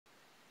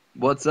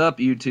What's up,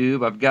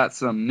 YouTube? I've got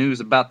some news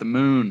about the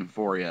moon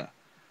for you.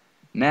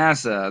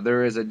 NASA,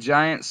 there is a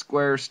giant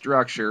square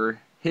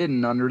structure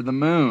hidden under the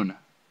moon.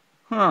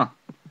 Huh.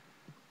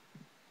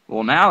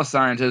 Well, now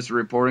scientists are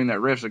reporting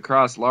that rifts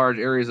across large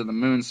areas of the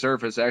moon's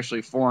surface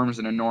actually forms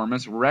an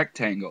enormous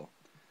rectangle.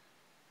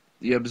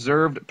 The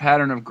observed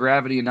pattern of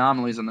gravity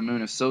anomalies on the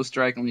moon is so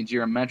strikingly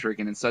geometric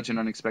and in such an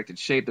unexpected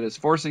shape that it's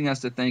forcing us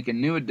to think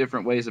in new and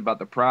different ways about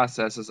the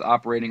processes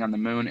operating on the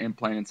moon and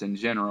planets in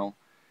general.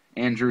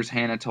 Andrews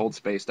Hanna told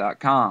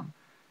Space.com.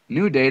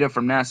 New data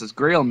from NASA's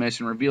Grail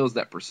mission reveals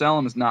that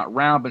Procelum is not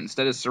round, but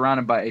instead is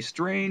surrounded by a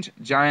strange,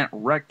 giant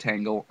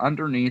rectangle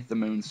underneath the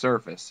moon's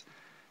surface.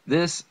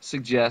 This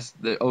suggests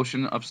the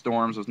ocean of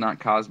storms was not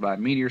caused by a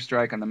meteor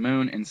strike on the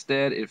moon.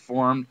 Instead, it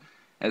formed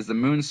as the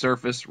moon's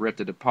surface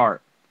rifted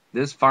apart.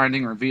 This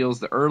finding reveals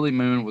the early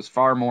moon was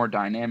far more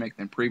dynamic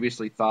than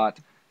previously thought,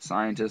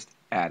 scientists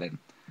added.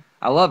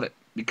 I love it,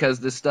 because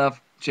this stuff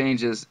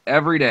changes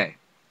every day.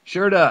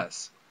 Sure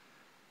does.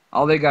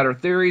 All they got are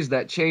theories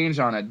that change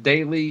on a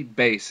daily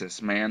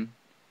basis, man.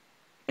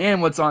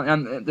 And what's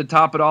on to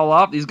top it all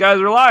off, these guys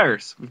are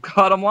liars. We've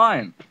caught them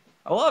lying.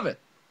 I love it.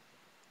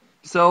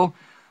 So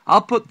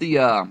I'll put the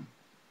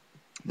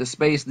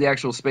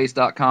actual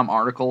space.com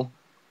article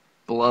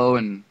below,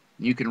 and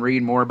you can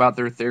read more about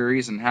their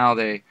theories and how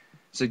they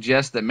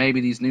suggest that maybe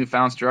these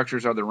newfound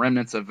structures are the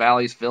remnants of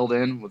valleys filled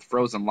in with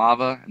frozen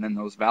lava, and then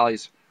those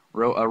valleys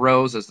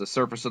arose as the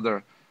surface of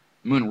the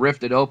moon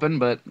rifted open,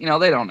 but, they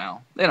don't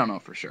know. They don't know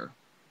for sure.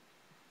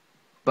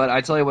 But I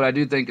tell you what I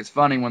do think is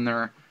funny when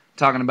they're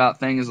talking about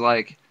things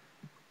like,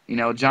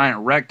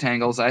 giant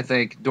rectangles. I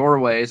think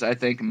doorways. I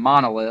think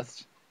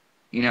monoliths,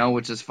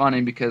 which is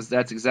funny because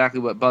that's exactly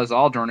what Buzz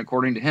Aldrin,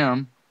 according to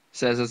him,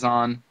 says is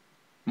on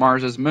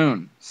Mars's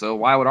moon. So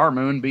why would our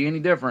moon be any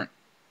different?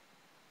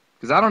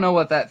 Because I don't know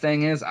what that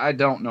thing is. I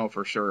don't know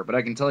for sure, but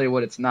I can tell you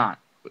what it's not,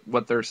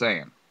 what they're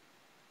saying.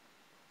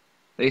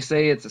 They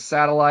say it's a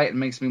satellite. It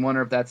makes me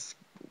wonder if that's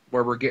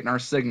where we're getting our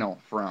signal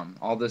from.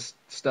 All this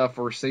stuff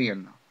we're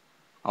seeing,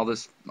 all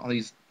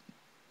these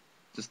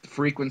just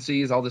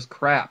frequencies, all this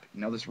crap,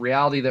 this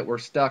reality that we're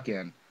stuck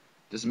in,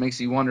 just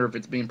makes you wonder if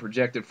it's being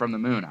projected from the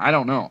moon. I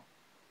don't know.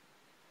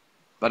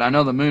 But I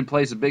know the moon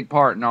plays a big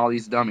part in all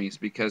these dummies,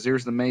 because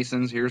here's the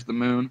Masons, here's the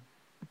moon,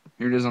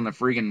 here it is on the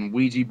freaking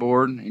Ouija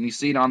board, and you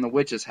see it on the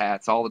witches'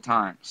 hats all the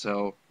time.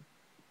 So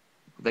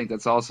I think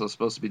that's also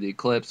supposed to be the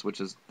eclipse, which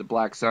is the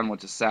black sun,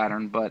 which is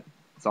Saturn, but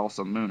it's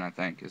also moon, I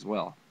think, as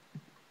well.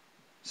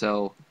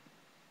 So,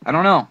 I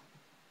don't know.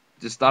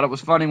 Just thought it was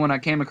funny when I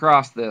came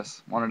across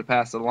this. Wanted to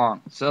pass it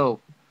along.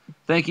 So,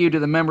 thank you to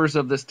the members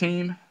of this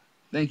team.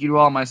 Thank you to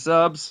all my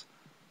subs.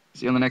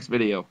 See you in the next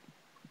video.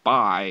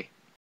 Bye.